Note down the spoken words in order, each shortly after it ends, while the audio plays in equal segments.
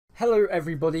Hello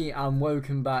everybody and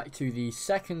welcome back to the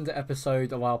second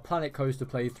episode of our Planet Coaster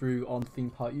playthrough on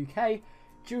Theme Park UK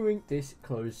during this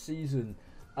closed season.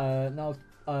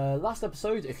 Last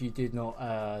episode, if you did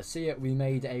not see it, we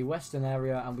made a western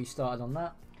area and we started on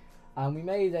that. And we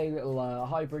made a little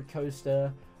hybrid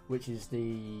coaster, which is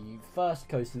the first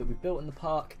coaster that we built in the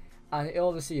park, and it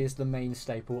obviously is the main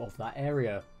staple of that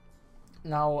area.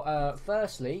 Now,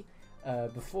 firstly,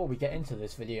 before we get into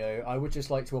this video, I would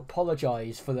just like to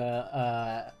apologise for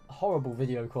the horrible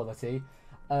video quality.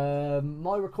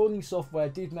 My recording software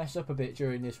did mess up a bit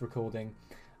during this recording,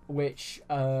 which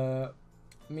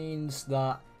means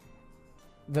that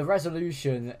the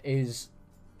resolution is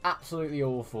absolutely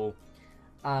awful.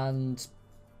 And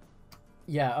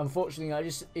yeah, unfortunately that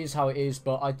just is how it is,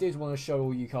 but I did want to show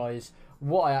all you guys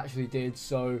what I actually did,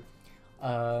 so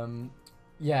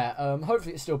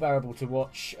hopefully it's still bearable to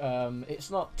watch.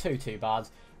 It's not too bad,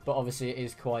 but obviously it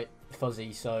is quite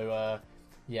fuzzy, so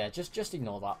yeah, just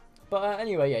ignore that. But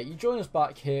anyway, yeah, you join us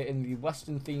back here in the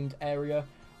western themed area,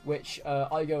 which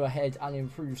I go ahead and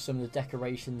improve some of the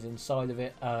decorations inside of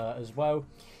it as well.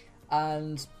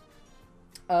 And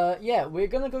yeah, we're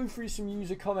going to go through some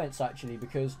user comments actually,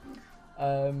 because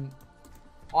I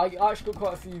actually got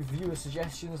quite a few viewer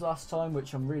suggestions last time,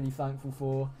 which I'm really thankful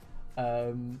for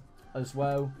as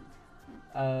well.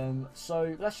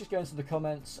 So let's just go into the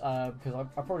comments, because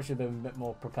I probably should have been a bit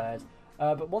more prepared.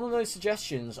 But one of those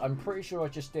suggestions I'm pretty sure I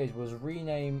just did was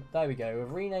rename, there we go,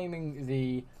 renaming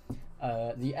the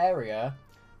area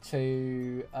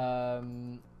to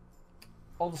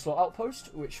Onslaught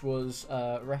Outpost, which was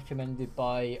recommended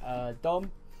by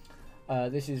Dom.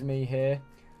 This is me here.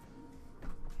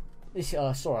 This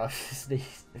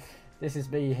this is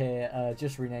me here,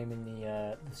 just renaming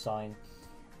the sign,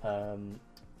 and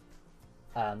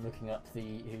looking up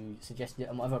who suggested it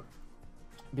and whatever.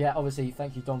 But yeah, obviously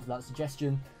thank you, Dom, for that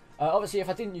suggestion. Obviously, if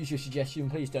I didn't use your suggestion,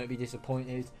 please don't be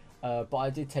disappointed. But I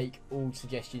did take all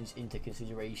suggestions into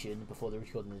consideration before the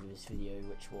recording of this video,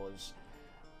 which was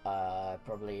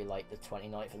probably like the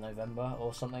 29th of November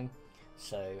or something.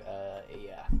 So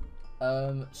yeah.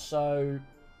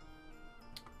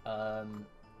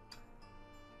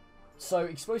 So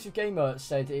Explosive Gamer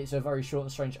said it's a very short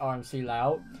and strange RMC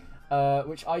layout,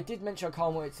 which I did mention I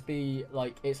can't want it to be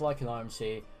like, it's like an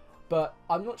RMC, but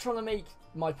I'm not trying to make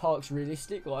my parks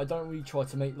realistic. Like, I don't really try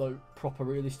to make like proper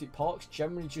realistic parks,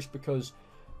 generally just because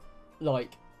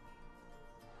like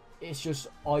it's just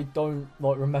I don't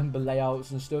like remember layouts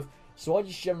and stuff, so I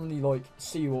just generally like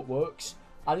see what works,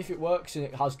 and if it works and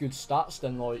it has good stats,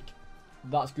 then like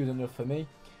that's good enough for me.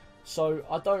 So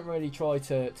I don't really try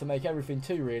to make everything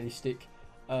too realistic,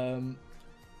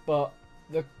 but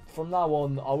from now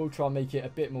on I will try and make it a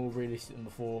bit more realistic than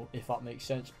before, if that makes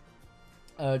sense.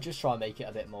 Just try and make it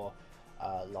a bit more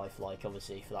lifelike,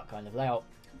 obviously, for that kind of layout.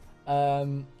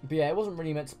 But yeah, it wasn't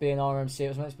really meant to be an RMC, it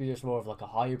was meant to be just more of like a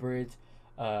hybrid,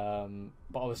 but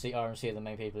obviously RMC are the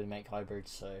main people who make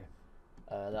hybrids, so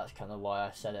that's kind of why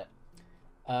I said it.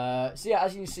 So yeah,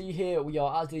 as you can see here, we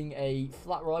are adding a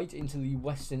flat ride into the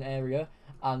western area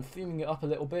and theming it up a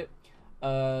little bit.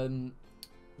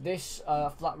 This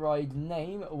flat ride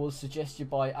name was suggested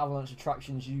by Avalanche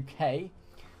Attractions UK,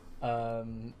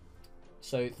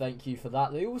 so thank you for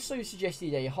that. They also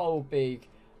suggested a whole big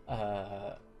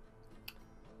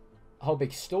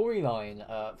storyline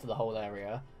for the whole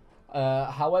area.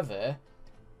 However,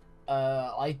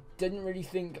 I didn't really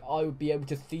think I would be able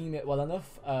to theme it well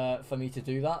enough for me to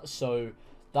do that, so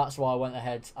that's why I went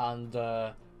ahead and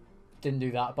didn't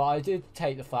do that. But I did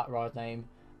take the flat ride name,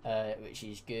 which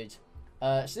is good.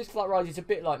 So this flat ride is a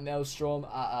bit like Maelstrom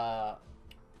at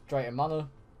Drayton Manor,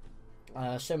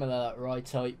 similar ride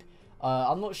type.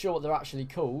 I'm not sure what they're actually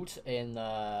called in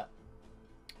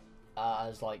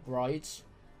as like rides,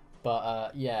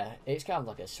 but yeah, it's kind of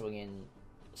like a swinging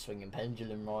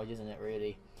pendulum ride, isn't it,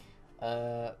 really?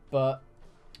 But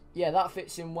yeah, that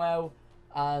fits in well,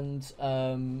 and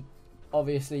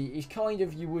obviously it's kind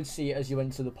of, you would see it as you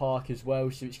enter the park as well,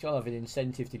 so it's kind of an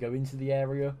incentive to go into the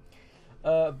area.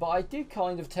 But I did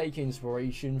kind of take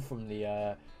inspiration from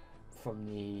the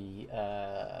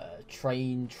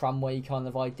tramway kind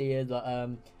of idea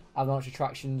that Avalanche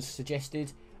Attractions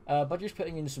suggested, by just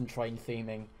putting in some train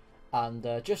theming and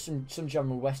just some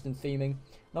general western theming.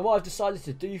 Now what I've decided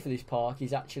to do for this park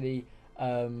is actually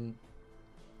theme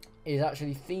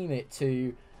it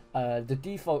to the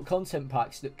default content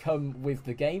packs that come with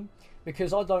the game,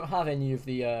 because I don't have any of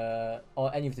the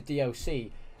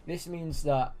DLC. This means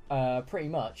that pretty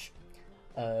much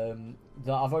that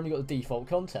I've only got the default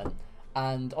content,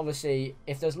 and obviously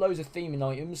if there's loads of theming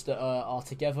items that are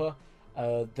together,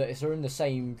 that are in the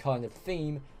same kind of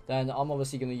theme, then I'm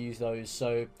obviously going to use those.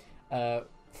 So,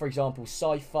 for example,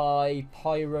 sci-fi,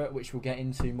 pirate, which we'll get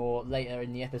into more later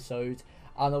in the episode,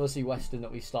 and obviously Western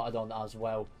that we started on as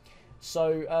well.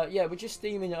 So, yeah, we're just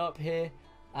theming it up here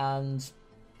and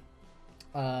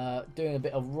doing a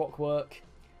bit of rock work,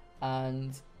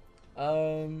 and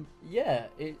yeah,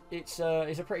 it's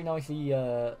a pretty nicely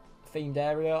themed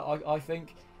area, I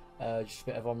think. Just a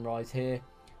bit of on-ride here.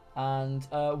 And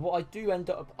what I do end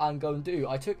up and go and do,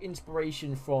 I took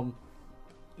inspiration from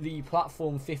the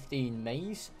Platform 15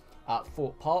 maze at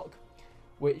Thorpe Park,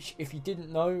 which, if you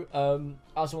didn't know,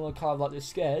 as one of kind of like the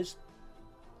scares,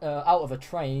 out of a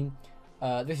train,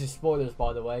 this is spoilers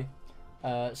by the way,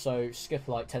 so skip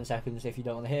like 10 seconds if you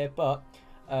don't want to hear, but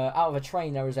out of a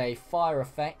train there is a fire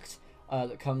effect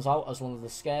that comes out as one of the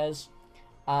scares,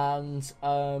 and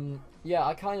yeah,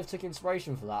 I kind of took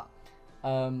inspiration for that.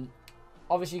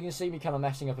 Obviously you can see me kind of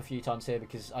messing up a few times here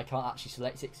because I can't actually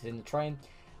select it because it's in the train.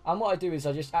 And what I do is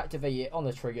I just activate it on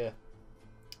the trigger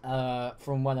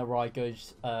from when a ride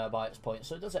goes by its point.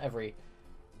 So it does it every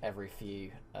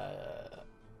few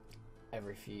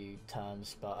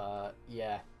turns. But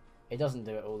yeah, it doesn't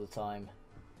do it all the time.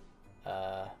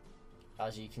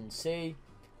 As you can see,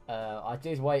 I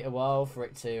did wait a while for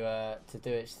it to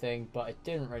do its thing, but it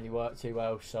didn't really work too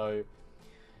well. So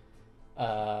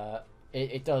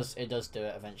it does do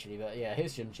it eventually. But yeah,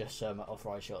 here's just some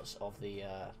off-ride shots of the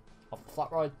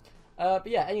flat ride. But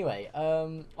yeah, anyway,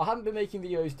 I haven't been making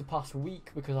videos the past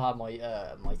week because I had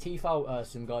my teeth out.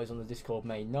 Some guys on the Discord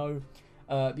may know.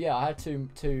 But yeah, I had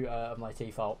two of my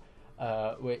teeth out,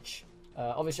 which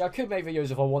obviously I could make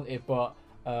videos if I wanted, but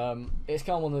it's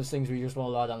kind of one of those things where you just want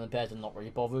to lie down in bed and not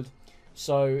really bothered.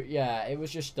 So yeah, it was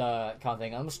just kind of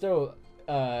thing. I'm still,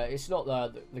 it's not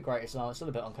the greatest now. It's still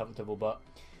a bit uncomfortable, but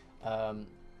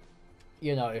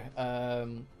you know,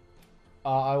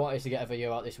 I wanted to get a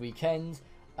video out this weekend.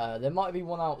 There might be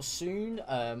one out soon.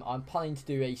 I'm planning to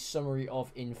do a summary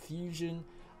of Infusion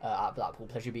at Blackpool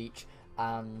Pleasure Beach,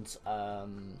 and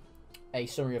a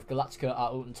summary of Galactica at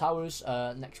Alton Towers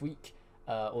next week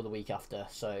or the week after.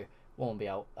 So one will be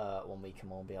out 1 week and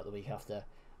one will be out the week after,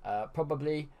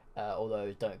 probably.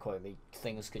 Although don't quote me,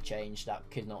 things could change. That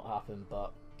could not happen.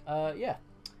 But yeah.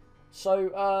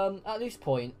 So at this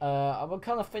point, I'm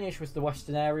kind of finished with the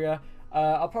Western area.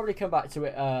 I'll probably come back to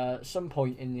it some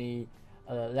point in the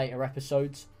later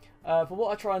episodes. But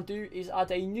what I try and do is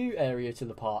add a new area to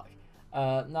the park.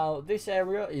 Now this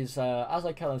area is, as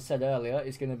I kind of said earlier,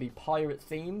 is going to be pirate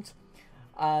themed,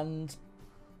 and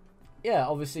yeah,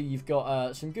 obviously you've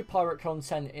got some good pirate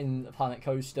content in the Planet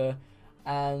Coaster,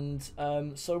 and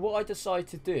so what I decided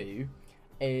to do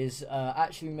is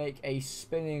actually make a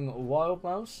spinning Wild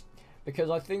Mouse, because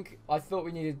I thought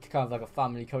we needed kind of like a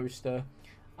family coaster,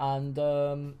 and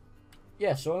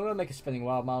yeah, so I'm gonna make a spinning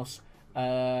Wild Mouse.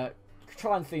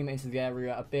 Try and theme it into the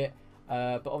area a bit,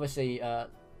 but obviously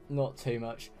not too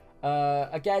much.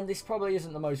 Again, this probably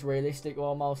isn't the most realistic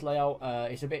Wild Mouse layout.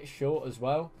 It's a bit short as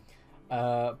well,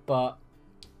 but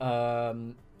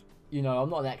you know, I'm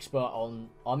not an expert on.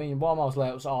 I mean, Wild Mouse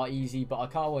layouts are easy, but I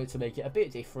kind of wanted to make it a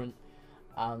bit different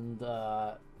and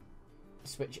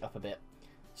switch it up a bit.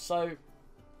 So,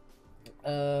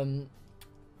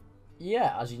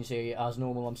 yeah, as you can see, as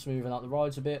normal, I'm smoothing out the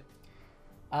rides a bit,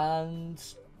 and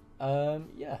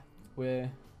yeah,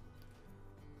 we're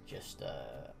just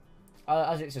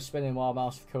as it's a spinning Wild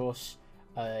Mouse, of course,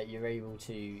 you're able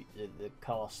to the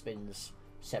car spins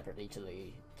separately to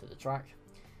the track,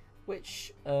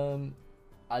 which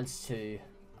adds to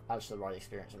the ride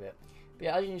experience a bit. But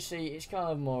yeah, as you can see, it's kind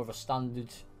of more of a standard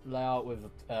layout with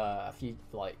a few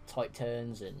like tight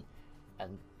turns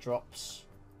and drops.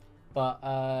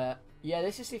 But yeah,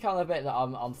 this is the kind of bit that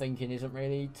I'm thinking isn't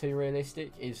really too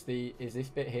realistic. Is this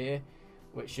bit here,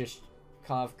 which just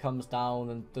kind of comes down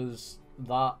and does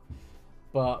that.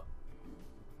 But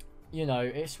you know,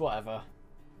 it's whatever.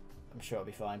 I'm sure it'll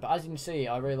be fine. But as you can see,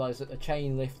 I realised that the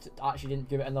chain lift actually didn't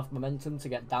give it enough momentum to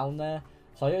get down there.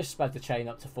 So I just sped the chain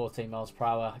up to 14 miles per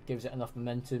hour. Gives it enough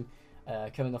momentum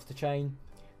coming off the chain,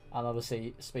 and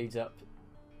obviously speeds up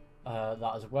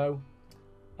that as well.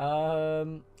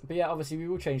 But yeah, obviously we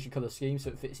will change the colour scheme so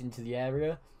it fits into the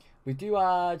area. We do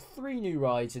add 3 new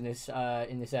rides in this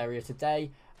area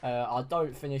today. I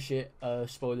don't finish it,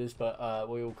 spoilers, but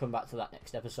we will come back to that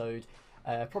next episode.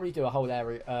 Probably do a whole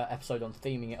episode on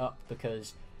theming it up,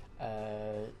 because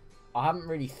I haven't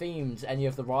really themed any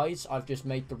of the rides. I've just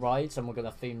made the rides and we're going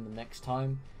to theme them next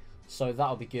time, so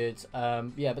that'll be good.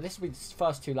 Yeah, but this will be the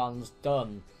first 2 lands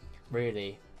done,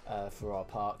 really, for our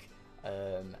park.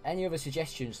 Any other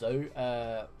suggestions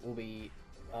though will be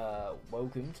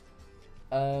welcomed.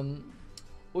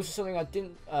 Also, something I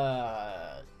didn't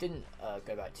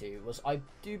go back to was I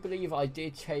do believe I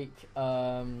did take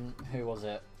who was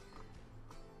it?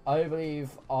 I believe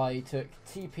I took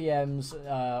TPM's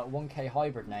 1K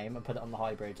hybrid name and put it on the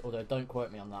hybrid. Although don't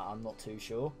quote me on that, I'm not too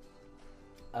sure.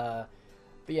 But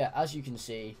yeah, as you can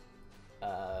see,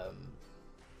 that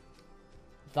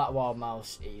wild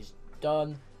mouse is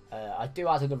done. I do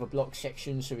add another block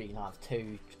section so we can have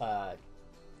 2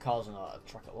 cars on a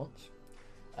track at once.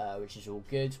 Which is all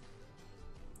good,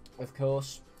 of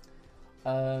course.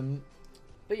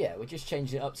 But yeah, we're just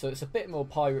changing it up so it's a bit more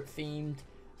pirate themed.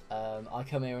 I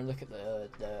come here and look at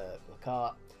the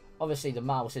car. Obviously, the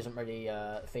mouse isn't really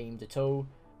themed at all,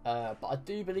 but I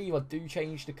do believe I do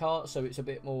change the kart so it's a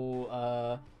bit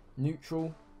more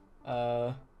neutral.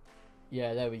 Yeah,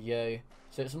 there we go.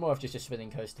 So it's more of just a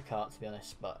spinning coaster kart, to be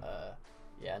honest. But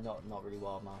yeah, not really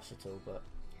wild mouse at all. But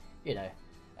you know,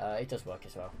 it does work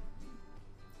as well.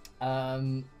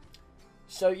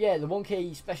 So yeah, the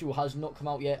 1K special has not come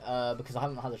out yet because I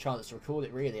haven't had a chance to record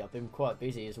it really. I've been quite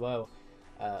busy as well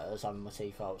as having my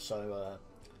teeth out. So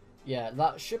yeah,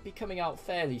 that should be coming out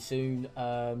fairly soon.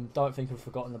 Don't think I've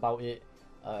forgotten about it.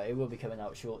 It will be coming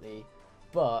out shortly.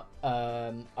 But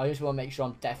I just want to make sure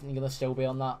I'm definitely going to still be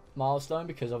on that milestone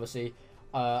because obviously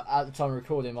at the time of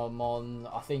recording I'm on,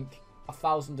 I think,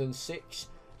 1006.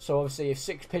 So obviously if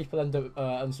 6 people end up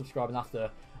unsubscribing after,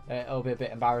 it'll be a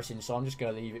bit embarrassing, so I'm just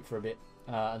going to leave it for a bit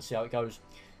and see how it goes.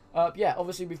 Yeah,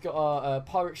 obviously we've got our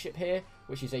pirate ship here,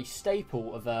 which is a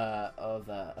staple of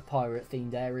a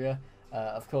pirate-themed area.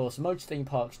 Of course, most theme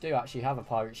parks do actually have a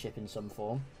pirate ship in some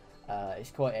form.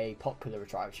 It's quite a popular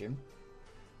attraction.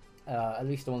 At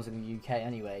least the ones in the UK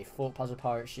anyway. Thorpe has a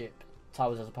pirate ship,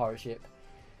 Towers has a pirate ship,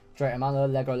 Drayton Manor,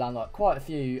 Legoland, like quite a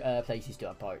few places do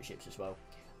have pirate ships as well.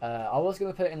 I was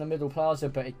going to put it in the middle plaza,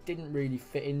 but it didn't really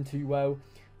fit in too well.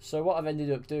 So what I've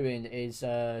ended up doing is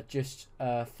just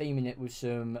theming it with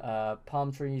some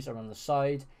palm trees around the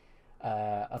side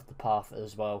of the path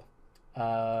as well.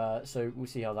 So we'll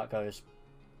see how that goes.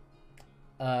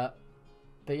 But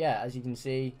yeah, as you can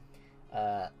see,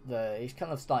 it's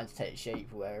kind of starting to take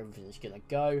shape where everything's going to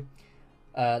go.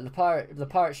 The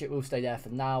pirate ship will stay there for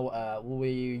now.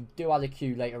 We do add a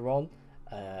queue later on,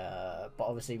 but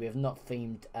obviously we have not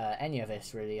themed any of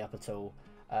this really up until.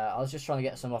 I was just trying to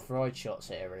get some off-road shots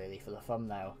here really for the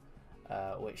thumbnail,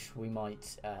 which we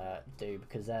might do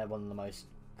because they're one of the most,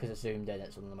 because it's zoomed in,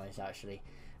 it's one of the most actually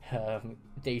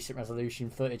decent resolution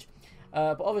footage.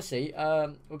 But obviously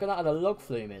we're going to add a log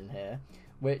flume in here,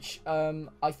 which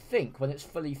I think when it's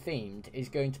fully themed is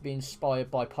going to be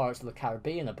inspired by Pirates of the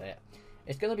Caribbean a bit.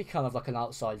 It's going to be kind of like an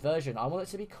outside version. I want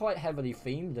it to be quite heavily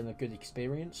themed and a good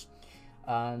experience,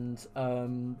 and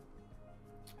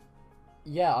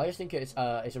yeah, I just think it's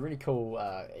a really cool.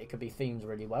 It could be themed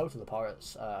really well to the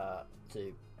pirates.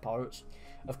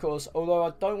 Of course, although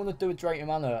I don't want to do a Drayton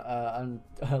Manor and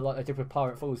like I did with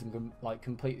Pirate Falls and like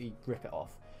completely rip it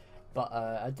off. But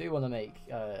I do want to make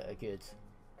a good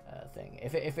thing.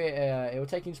 It will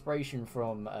take inspiration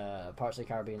from Pirates of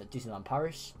the Caribbean at Disneyland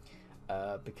Paris,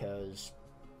 because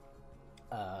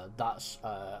that's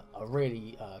a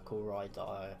really cool ride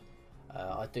that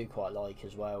I do quite like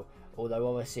as well. Although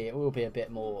obviously it will be a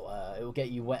bit more, it will get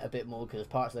you wet a bit more because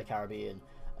Pirates of the Caribbean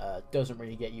doesn't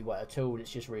really get you wet at all.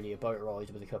 It's just really a boat ride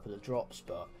with a couple of drops,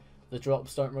 but the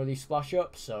drops don't really splash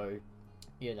up, so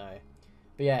you know.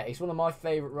 But yeah, it's one of my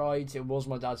favourite rides. It was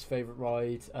my dad's favourite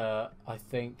ride, I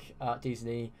think, at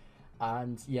Disney.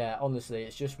 And yeah, honestly,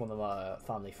 it's just one of my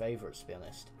family favourites, to be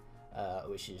honest,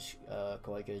 which is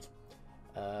quite good.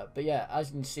 But yeah, as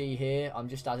you can see here, I'm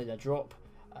just adding a drop,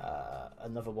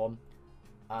 another one.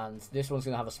 And this one's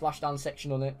going to have a splashdown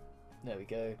section on it. There we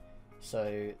go.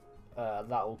 So that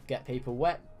will get people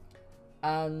wet.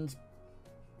 And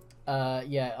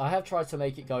yeah, I have tried to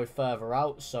make it go further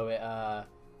out so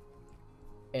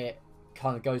it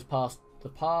kind of goes past the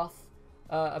path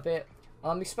a bit.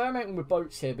 I'm experimenting with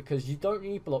boats here because you don't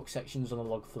need block sections on a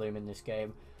log flume in this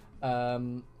game.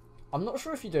 I'm not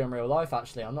sure if you do in real life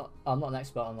actually. I'm not an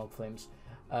expert on log flumes,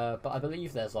 but I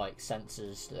believe there's like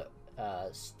sensors that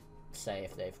say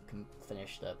if they've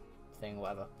finished the thing or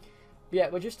whatever. But yeah,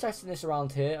 we're just testing this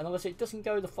around here, and obviously it doesn't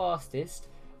go the fastest.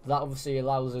 That obviously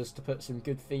allows us to put some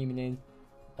good theming in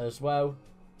as well,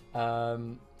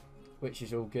 which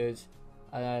is all good.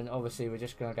 And then obviously we're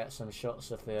just going to get some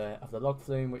shots of the log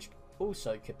flume, which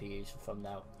also could be used for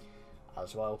thumbnail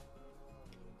as well.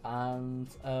 And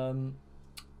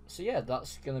so yeah,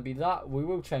 that's going to be that. We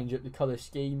will change up the colour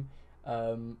scheme,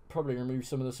 probably remove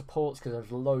some of the supports because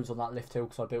there's loads on that lift hill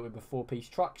because I built it with 4-piece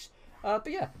tracks.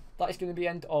 But yeah, that is going to be the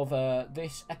end of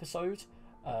this episode.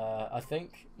 I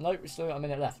think. Nope, we've still got a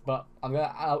minute left, but I'm going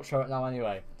to outro it now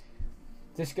anyway.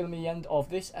 This is going to be the end of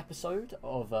this episode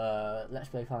of Let's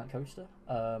Play Planet Coaster.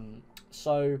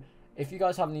 So, if you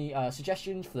guys have any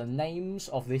suggestions for the names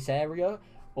of this area,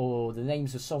 or the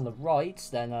names of some of the rides,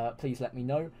 then please let me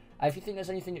know. If you think there's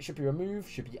anything that should be removed,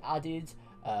 should be added,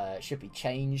 should be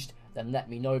changed, then let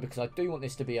me know, because I do want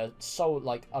this to be a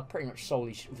pretty much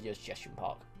solely video suggestion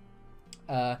park.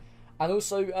 And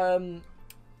also,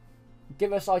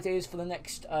 give us ideas for the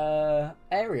next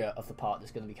area of the park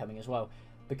that's going to be coming as well,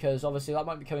 because obviously that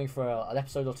might be coming for an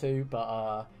episode or two,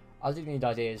 but I do need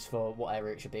ideas for what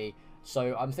area it should be.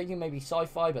 So I'm thinking maybe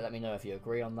sci-fi, but let me know if you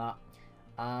agree on that.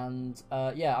 And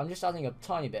yeah, I'm just adding a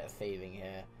tiny bit of theming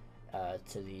here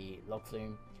to the log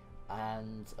flume,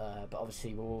 and but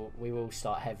obviously we will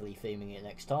start heavily theming it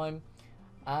next time.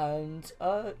 And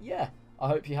yeah, I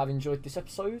hope you have enjoyed this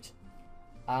episode,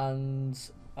 and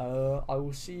I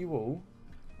will see you all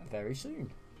very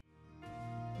soon.